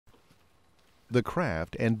The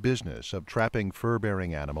craft and business of trapping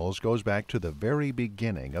fur-bearing animals goes back to the very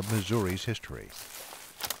beginning of Missouri's history.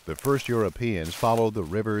 The first Europeans followed the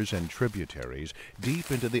rivers and tributaries deep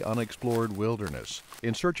into the unexplored wilderness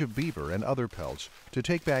in search of beaver and other pelts to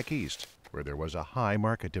take back east, where there was a high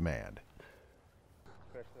market demand.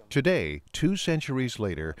 Today, 2 centuries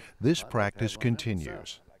later, this practice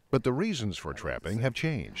continues, but the reasons for trapping have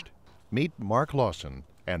changed. Meet Mark Lawson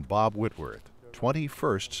and Bob Whitworth,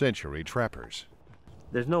 21st century trappers.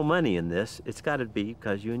 There's no money in this. It's got to be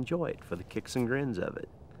because you enjoy it, for the kicks and grins of it.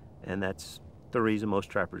 And that's the reason most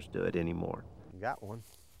trappers do it anymore. Got one.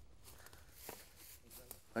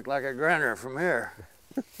 Look like a grinner from here.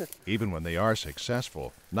 Even when they are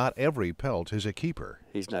successful, not every pelt is a keeper.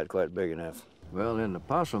 He's not quite big enough. Well, in the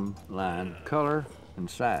possum line, color and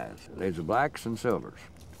size. There's the blacks and silvers.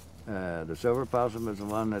 The silver possum is the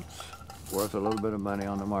one that's worth a little bit of money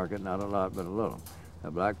on the market, not a lot, but a little.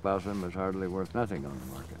 A black possum is hardly worth nothing on the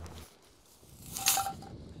market.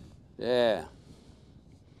 Yeah.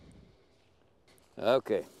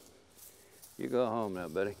 Okay. You go home now,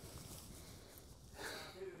 buddy.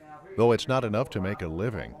 Though it's not enough to make a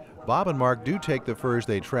living, Bob and Mark do take the furs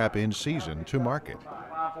they trap in season to market.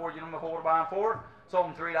 Buying 4, get them a 4 buying 4. Sold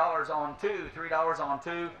them $3 on 2, $3 on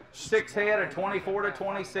 2. 6 head of 24 to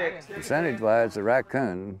 26. Percentage-wise, the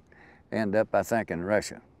raccoon end up, I think, in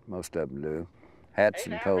Russia. Most of them do. Hats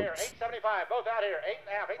and coats. 875, both out here.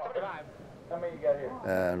 8.5, 875. How many you got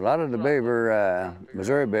here? A lot of the beaver,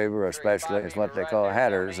 Missouri beaver especially, is what they call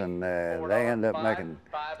hatters, and they end up making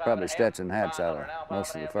probably Stetson hats out of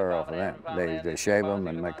most of the fur off of them. They shave them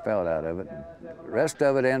and make felt out of it. The rest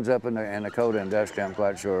of it ends up in the coat industry, I'm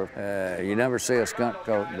quite sure. You never see a skunk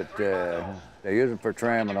coat, but they use them for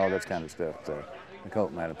trim and all this kind of stuff. The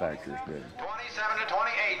coat manufacturers do. 27 to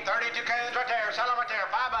 28, 32 cans right there. Sell them right there,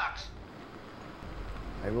 $5.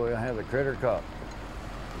 Maybe we'll have the critter caught.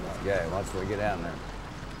 Yeah, once we get down there.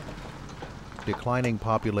 Declining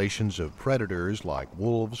populations of predators like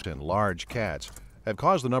wolves and large cats have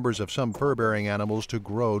caused the numbers of some fur-bearing animals to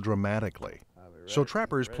grow dramatically. So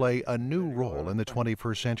trappers play a new role in the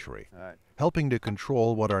 21st century, helping to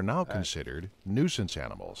control what are now considered nuisance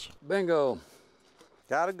animals. Bingo.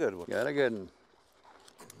 Got a good one. Got a good one.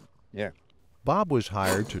 Yeah. Bob was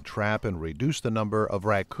hired to trap and reduce the number of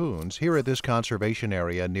raccoons here at this conservation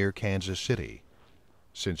area near Kansas City.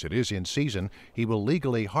 Since it is in season, he will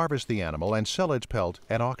legally harvest the animal and sell its pelt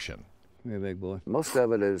at auction. You're a big boy. Most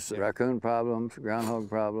of it is raccoon problems, groundhog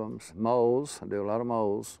problems, moles. I do a lot of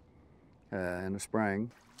moles in the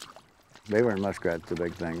spring. Beaver and muskrat's the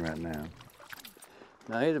big thing right now.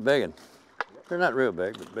 Now he's a big one. They're not real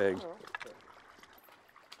big, but big.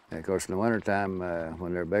 And of course, in the wintertime,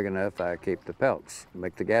 when they're big enough, I keep the pelts,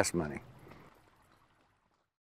 make the gas money.